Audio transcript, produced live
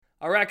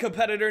All right,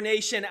 Competitor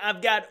Nation,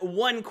 I've got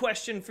one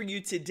question for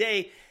you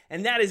today,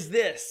 and that is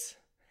this.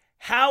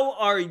 How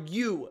are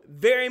you,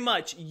 very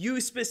much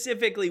you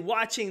specifically,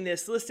 watching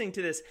this, listening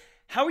to this,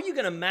 how are you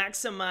going to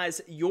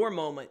maximize your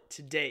moment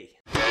today?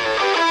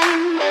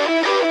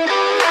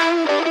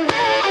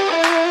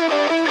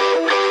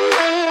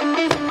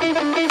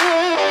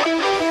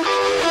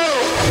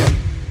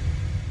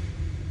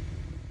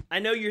 I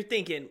know you're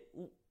thinking,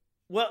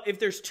 well, if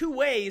there's two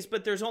ways,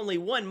 but there's only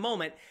one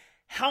moment,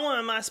 how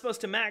am I supposed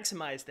to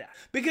maximize that?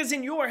 Because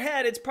in your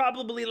head, it's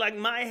probably like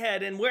my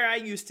head and where I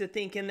used to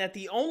thinking that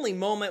the only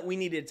moment we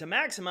needed to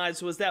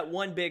maximize was that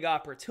one big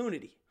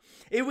opportunity.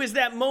 It was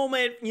that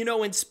moment,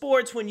 in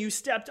sports when you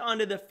stepped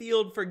onto the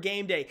field for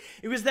game day.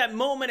 It was that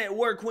moment at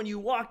work when you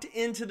walked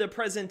into the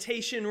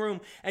presentation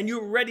room and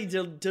you were ready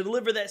to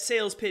deliver that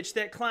sales pitch,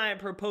 that client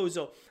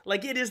proposal.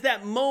 Like it is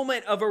that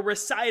moment of a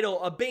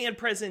recital, a band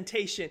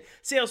presentation,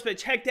 sales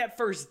pitch, heck, that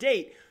first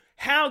date.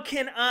 How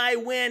can I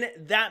win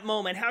that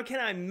moment? How can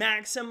I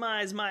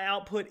maximize my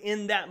output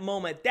in that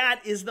moment?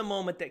 That is the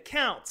moment that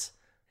counts.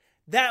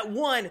 That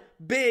one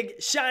big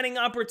shining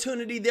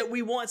opportunity that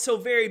we want so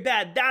very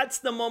bad. That's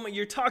the moment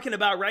you're talking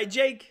about, right,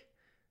 Jake?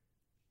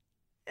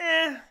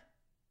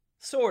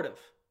 Sort of.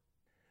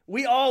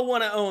 We all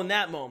want to own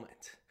that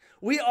moment.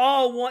 We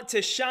all want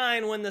to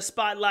shine when the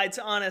spotlight's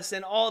on us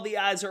and all the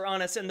eyes are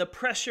on us and the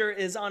pressure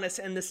is on us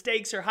and the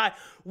stakes are high.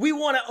 We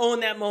want to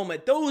own that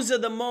moment. Those are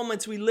the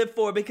moments we live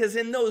for because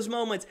in those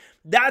moments,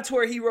 that's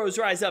where heroes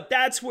rise up.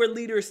 That's where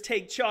leaders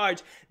take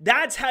charge.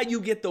 That's how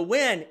you get the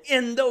win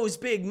in those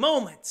big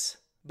moments.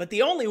 But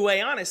the only way,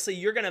 honestly,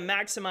 you're going to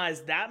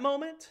maximize that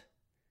moment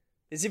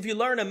is if you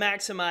learn to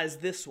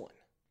maximize this one.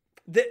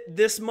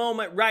 This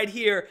moment right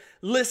here,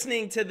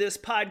 listening to this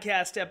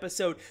podcast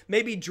episode,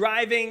 maybe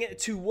driving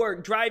to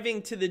work,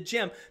 driving to the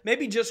gym,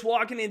 maybe just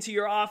walking into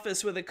your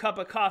office with a cup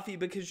of coffee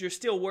because you're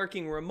still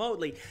working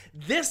remotely.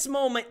 This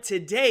moment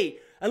today,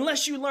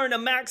 unless you learn to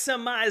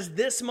maximize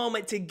this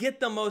moment to get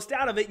the most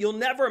out of it, you'll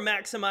never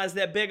maximize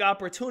that big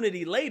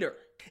opportunity later.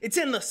 It's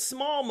in the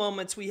small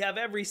moments we have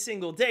every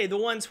single day, the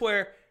ones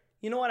where,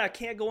 you know what, I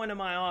can't go into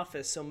my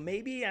office, so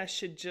maybe I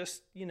should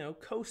just,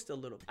 coast a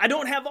little bit. I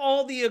don't have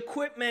all the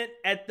equipment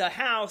at the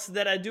house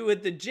that I do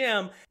at the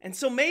gym, and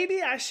so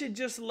maybe I should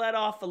just let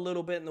off a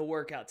little bit in the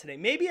workout today.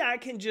 Maybe I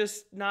can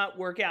just not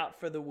work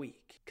out for the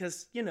week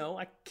because,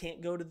 I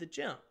can't go to the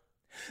gym.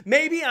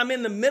 Maybe I'm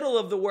in the middle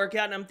of the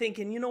workout and I'm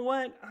thinking, you know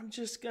what, I'm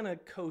just going to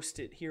coast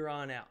it here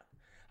on out.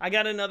 I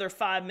got another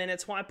 5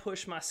 minutes. Why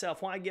push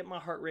myself? Why get my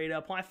heart rate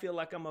up? Why feel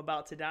like I'm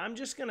about to die? I'm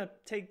just going to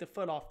take the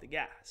foot off the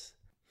gas.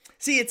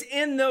 See, it's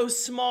in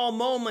those small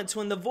moments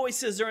when the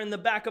voices are in the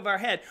back of our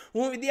head,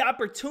 when we have the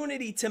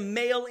opportunity to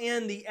mail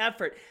in the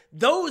effort.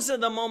 Those are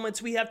the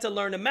moments we have to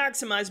learn to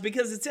maximize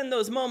because it's in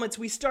those moments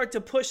we start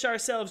to push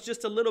ourselves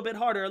just a little bit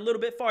harder, a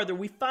little bit farther.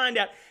 We find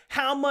out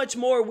how much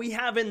more we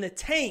have in the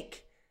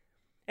tank.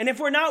 And if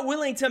we're not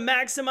willing to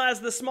maximize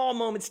the small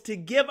moments, to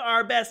give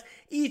our best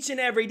each and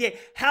every day,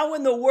 how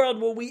in the world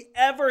will we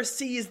ever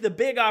seize the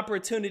big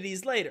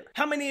opportunities later?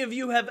 How many of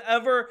you have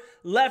ever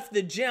left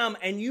the gym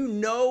and you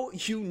know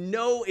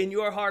in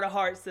your heart of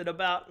hearts that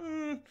about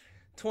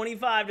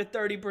 25 to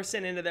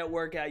 30% into that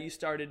workout, you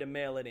started to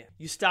mail it in.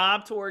 You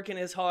stopped working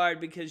as hard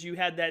because you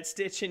had that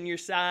stitch in your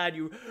side.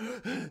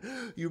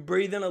 You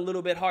breathing a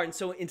little bit hard. And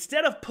so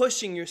instead of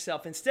pushing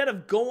yourself, instead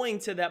of going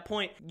to that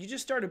point, you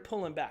just started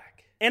pulling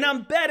back. And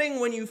I'm betting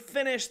when you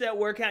finished that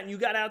workout and you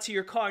got out to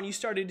your car and you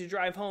started to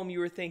drive home, you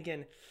were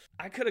thinking,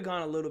 I could have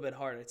gone a little bit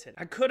harder today.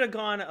 I could have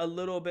gone a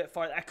little bit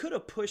farther. I could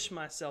have pushed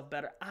myself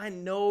better. I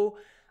know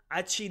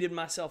I cheated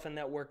myself in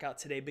that workout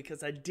today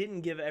because I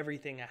didn't give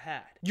everything I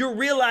had. You're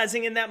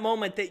realizing in that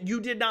moment that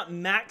you did not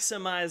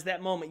maximize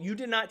that moment. You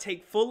did not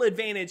take full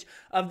advantage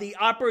of the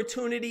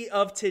opportunity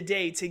of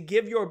today to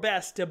give your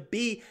best, to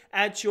be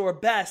at your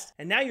best.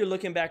 And now you're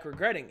looking back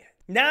regretting it.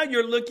 Now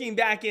you're looking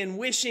back and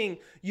wishing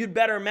you'd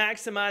better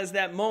maximize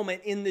that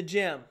moment in the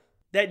gym,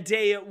 that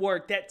day at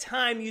work, that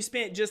time you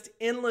spent just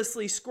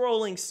endlessly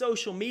scrolling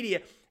social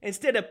media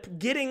instead of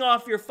getting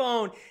off your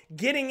phone,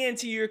 getting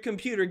into your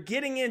computer,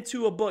 getting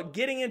into a book,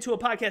 getting into a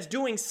podcast,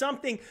 doing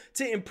something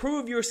to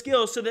improve your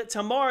skills so that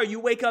tomorrow you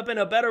wake up in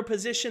a better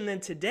position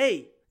than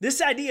today. This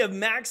idea of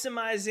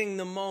maximizing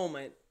the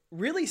moment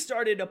really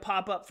started to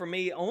pop up for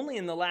me only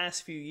in the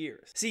last few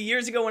years. See,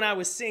 years ago when I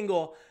was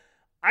single,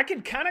 I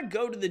could kind of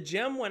go to the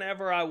gym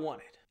whenever I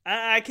wanted.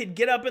 I could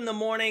get up in the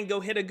morning,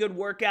 go hit a good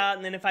workout,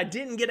 and then if I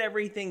didn't get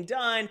everything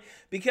done,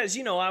 because,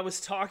 I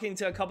was talking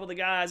to a couple of the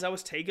guys, I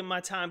was taking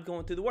my time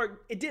going through the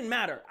work, it didn't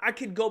matter. I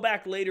could go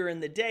back later in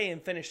the day and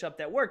finish up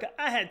that work.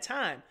 I had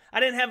time. I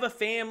didn't have a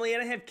family, I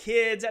didn't have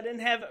kids, I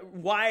didn't have a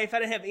wife, I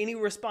didn't have any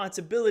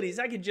responsibilities.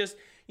 I could just,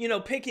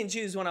 pick and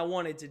choose when I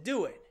wanted to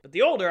do it. But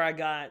the older I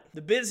got,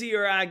 the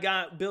busier I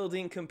got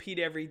building Compete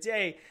every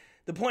day,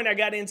 the point I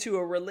got into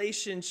a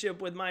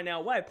relationship with my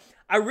now wife,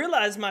 I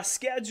realized my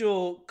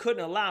schedule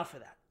couldn't allow for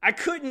that. I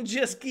couldn't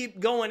just keep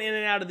going in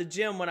and out of the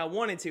gym when I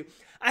wanted to.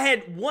 I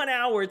had 1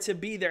 hour to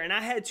be there and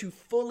I had to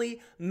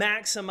fully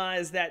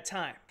maximize that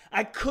time.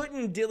 I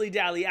couldn't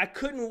dilly-dally. I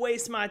couldn't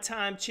waste my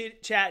time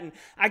chit-chatting.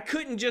 I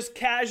couldn't just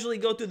casually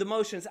go through the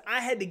motions. I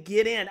had to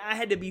get in. I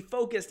had to be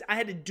focused. I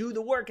had to do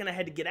the work, and I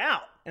had to get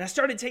out. And I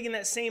started taking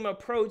that same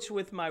approach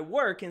with my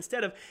work.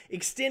 Instead of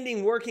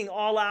extending working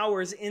all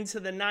hours into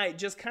the night,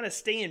 just kind of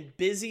staying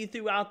busy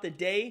throughout the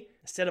day,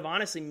 instead of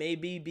honestly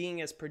maybe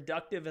being as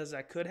productive as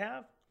I could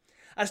have.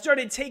 I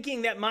started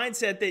taking that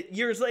mindset that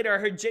years later I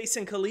heard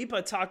Jason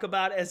Khalipa talk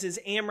about as his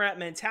AMRAP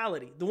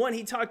mentality, the one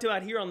he talked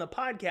about here on the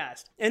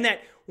podcast. And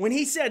that when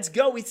he sets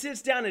go, he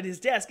sits down at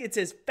his desk. It's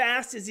as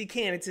fast as he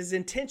can. It's as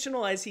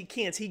intentional as he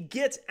can. He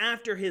gets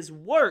after his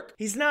work.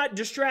 He's not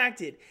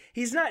distracted.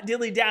 He's not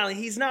dilly-dallying.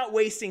 He's not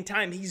wasting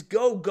time. He's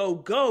go, go,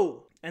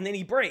 go. And then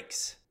he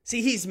breaks.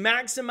 See, he's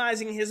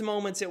maximizing his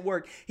moments at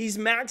work. He's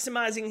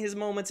maximizing his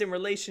moments in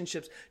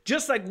relationships.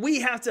 Just like we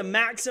have to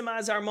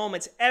maximize our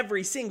moments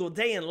every single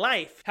day in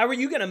life. How are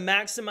you going to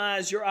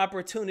maximize your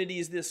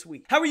opportunities this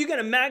week? How are you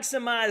going to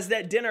maximize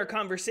that dinner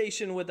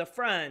conversation with a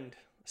friend,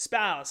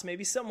 spouse,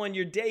 maybe someone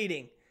you're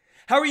dating?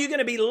 How are you going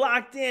to be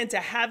locked into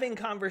having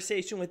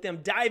conversation with them,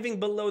 diving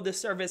below the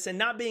surface and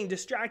not being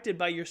distracted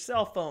by your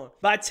cell phone,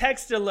 by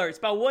text alerts,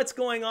 by what's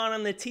going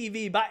on the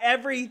TV, by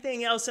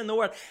everything else in the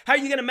world? How are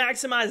you going to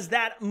maximize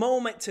that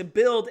moment to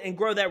build and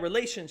grow that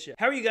relationship?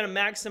 How are you going to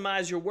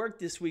maximize your work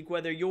this week,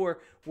 whether you're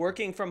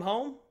working from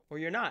home or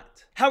you're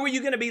not? How are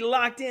you going to be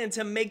locked in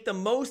to make the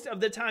most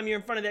of the time you're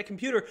in front of that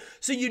computer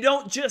so you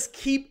don't just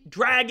keep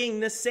dragging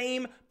the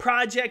same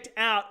project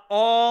out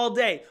all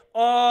day,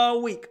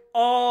 all week,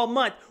 all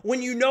month,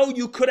 when you know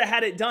you could have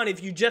had it done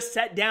if you just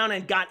sat down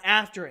and got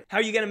after it? How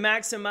are you going to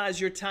maximize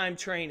your time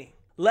training?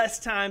 Less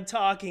time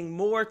talking,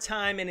 more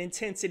time and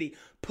intensity,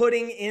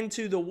 putting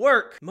into the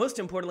work. Most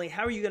importantly,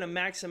 how are you going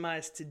to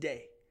maximize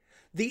today?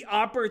 The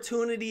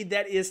opportunity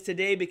that is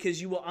today,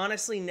 because you will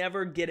honestly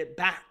never get it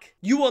back.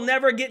 You will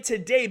never get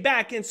today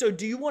back. And so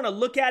do you want to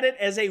look at it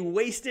as a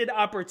wasted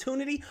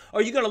opportunity?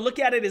 Or are you going to look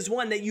at it as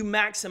one that you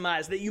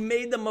maximized, that you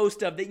made the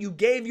most of, that you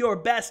gave your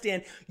best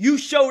in, you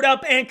showed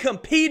up and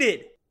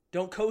competed?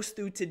 Don't coast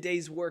through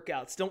today's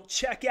workouts. Don't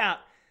check out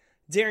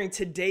during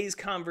today's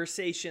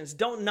conversations.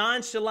 Don't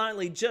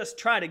nonchalantly just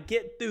try to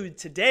get through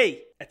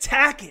today.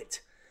 Attack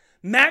it.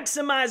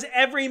 Maximize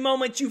every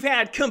moment you've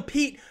had.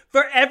 Compete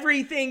for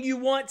everything you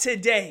want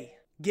today.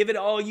 Give it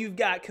all you've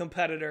got,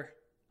 competitor.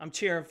 I'm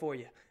cheering for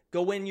you.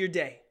 Go win your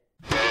day.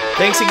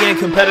 Thanks again,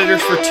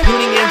 competitors, for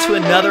tuning in to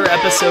another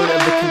episode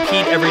of the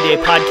Compete Everyday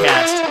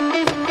podcast.